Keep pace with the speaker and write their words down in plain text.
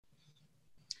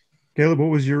Caleb, what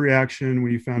was your reaction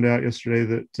when you found out yesterday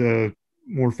that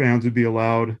more fans would be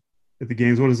allowed at the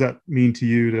games? What does that mean to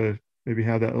you to maybe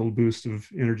have that little boost of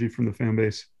energy from the fan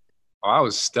base? Oh, I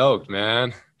was stoked,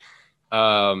 man.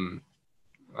 Um,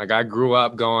 like I grew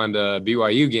up going to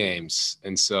BYU games.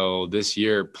 And so this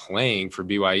year playing for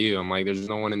BYU, I'm like, there's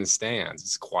no one in the stands.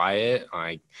 It's quiet.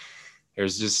 Like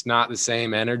there's just not the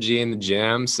same energy in the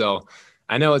gym. So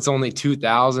I know it's only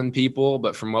 2,000 people,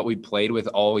 but from what we played with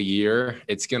all year,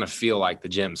 it's going to feel like the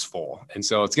gym's full. And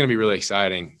so it's going to be really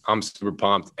exciting. I'm super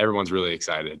pumped. Everyone's really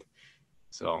excited.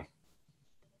 So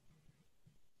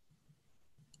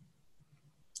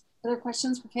Other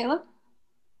questions for Caleb?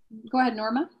 Go ahead,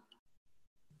 Norma.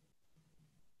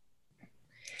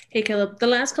 Hey, Caleb, the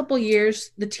last couple of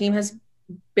years, the team has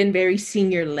been very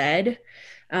senior led.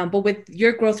 But with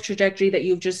your growth trajectory that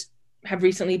you've just have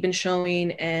recently been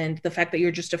showing and the fact that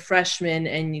you're just a freshman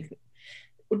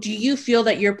do you feel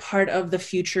that you're part of the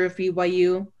future of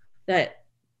BYU, that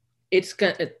it's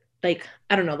gonna, like,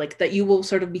 I don't know, like that you will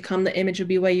sort of become the image of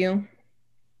BYU?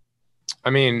 I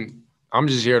mean, I'm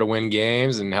just here to win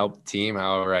games and help the team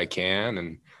however I can.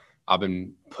 And I've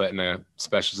been put in a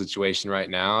special situation right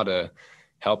now to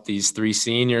help these three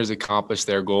seniors accomplish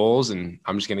their goals. And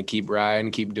I'm just going to keep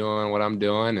riding, keep doing what I'm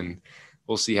doing, and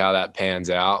we'll see how that pans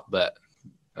out. But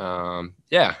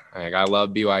yeah, I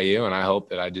love BYU, and I hope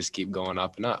that I just keep going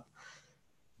up and up.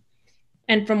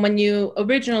 And from when you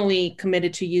originally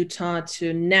committed to Utah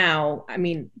to now, I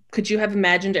mean, could you have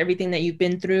imagined everything that you've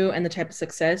been through and the type of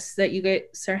success that you guys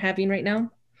are having right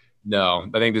now? No,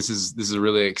 I think this is a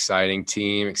really exciting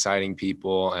team, exciting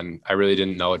people, and I really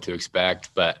didn't know what to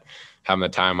expect, but having the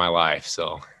time of my life.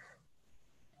 So.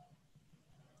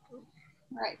 All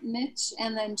right, Mitch,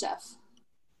 and then Jeff.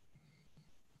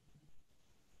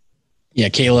 Yeah,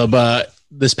 Caleb,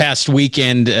 this past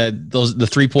weekend, the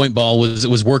 3-point ball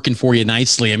was working for you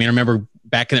nicely. I mean, I remember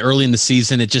back early in the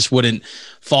season, it just wouldn't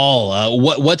fall.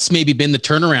 What's maybe been the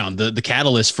turnaround, the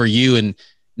catalyst for you and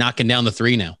knocking down the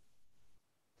three now?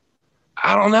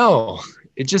 I don't know.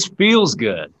 It just feels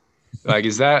good. Like,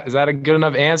 is that a good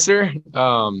enough answer?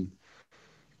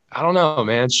 I don't know,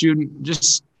 man. Shooting,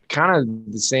 just kind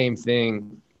of the same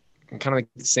thing, kind of like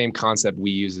the same concept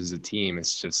we use as a team.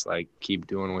 It's just like, keep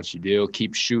doing what you do,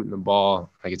 keep shooting the ball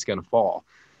like it's going to fall.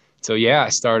 So yeah, I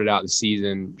started out the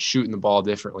season shooting the ball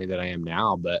differently than I am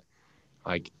now, but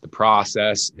like the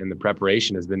process and the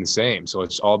preparation has been the same. So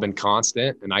it's all been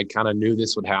constant, and I kind of knew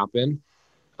this would happen.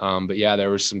 But yeah, there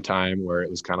was some time where it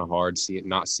was kind of hard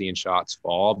not seeing shots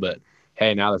fall, but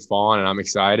hey, now they're falling and I'm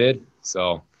excited.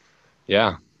 So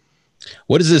yeah.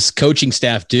 What does this coaching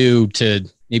staff do to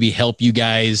maybe help you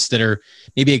guys that are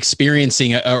maybe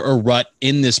experiencing a rut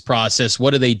in this process? What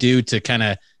do they do to kind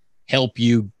of help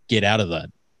you get out of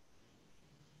that?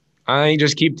 I think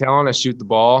just keep telling us shoot the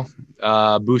ball,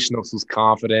 boosting us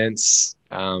confidence,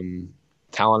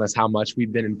 telling us how much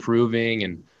we've been improving,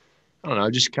 and I don't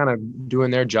know, just kind of doing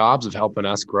their jobs of helping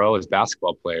us grow as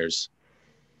basketball players.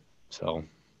 So.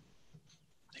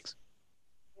 Thanks.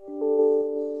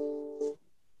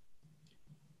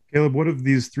 Caleb, what have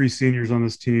these three seniors on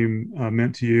this team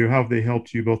meant to you? How have they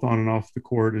helped you both on and off the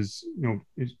court as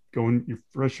going your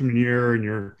freshman year and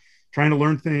you're trying to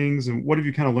learn things, and what have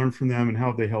you kind of learned from them and how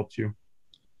have they helped you?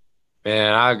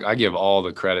 Man, I give all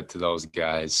the credit to those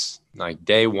guys. Like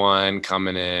day one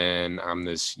coming in, I'm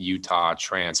this Utah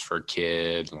transfer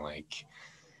kid. Like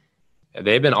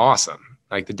they've been awesome.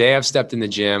 Like the day I've stepped in the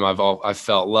gym, I've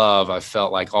felt love. I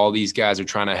felt like all these guys are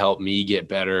trying to help me get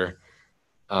better.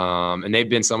 And they've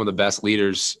been some of the best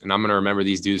leaders, and I'm going to remember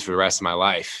these dudes for the rest of my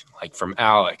life. Like from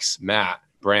Alex, Matt,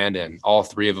 Brandon, all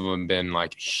three of them have been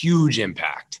like huge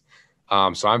impact.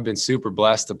 So I've been super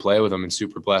blessed to play with them and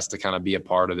super blessed to kind of be a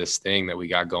part of this thing that we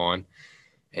got going.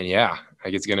 And yeah,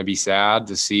 like it's going to be sad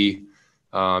to see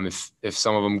if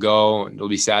some of them go. It'll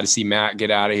be sad to see Matt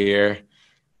get out of here.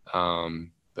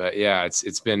 But yeah,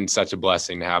 it's been such a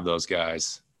blessing to have those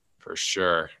guys for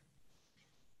sure.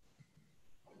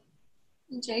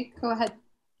 Jake, go ahead.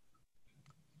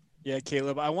 Yeah,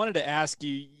 Caleb, I wanted to ask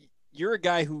you, you're a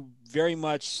guy who very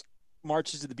much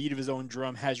marches to the beat of his own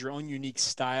drum, has your own unique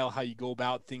style, how you go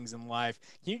about things in life.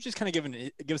 Can you just kind of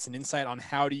give us an insight on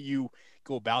how do you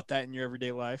go about that in your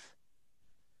everyday life?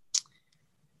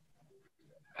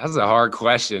 That's a hard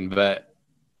question, but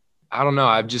I don't know.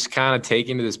 I've just kind of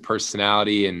taken to this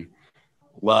personality and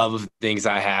love of things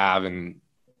I have and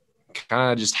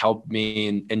kind of just helped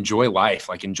me enjoy life,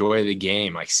 like enjoy the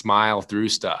game, like smile through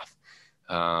stuff.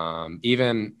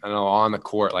 Even, I don't know, on the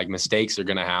court, like mistakes are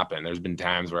going to happen. There's been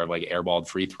times where I've like airballed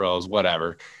free throws,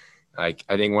 whatever. Like,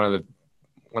 I think one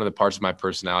of the parts of my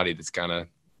personality that's kind of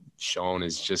shown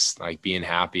is just like being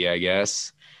happy, I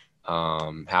guess,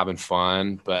 having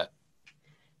fun. But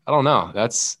I don't know.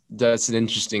 That's an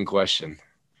interesting question.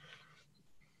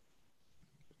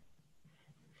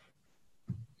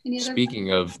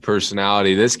 Speaking of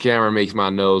personality, this camera makes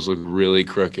my nose look really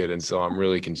crooked, and so I'm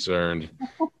really concerned.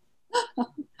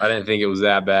 I didn't think it was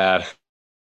that bad.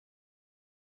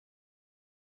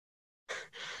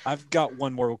 I've got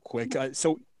one more real quick.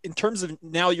 So in terms of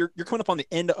now you're coming up on the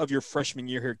end of your freshman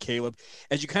year here, Caleb.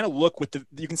 As you kind of look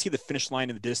you can see the finish line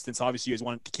in the distance. Obviously, you guys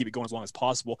want to keep it going as long as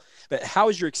possible. But how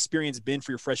has your experience been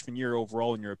for your freshman year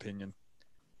overall, in your opinion?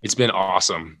 It's been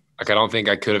awesome. Like, I don't think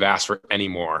I could have asked for any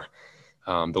more.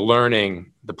 The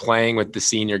learning, the playing with the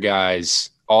senior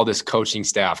guys, all this coaching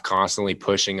staff constantly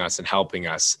pushing us and helping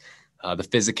us. The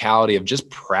physicality of just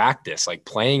practice, like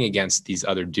playing against these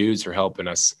other dudes who are helping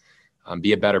us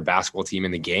be a better basketball team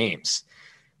in the games.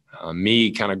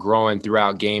 Me kind of growing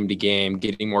throughout game to game,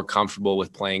 getting more comfortable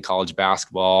with playing college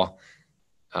basketball.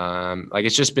 Like,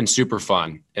 it's just been super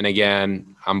fun. And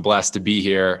again, I'm blessed to be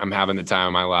here. I'm having the time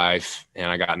of my life,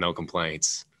 and I got no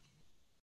complaints.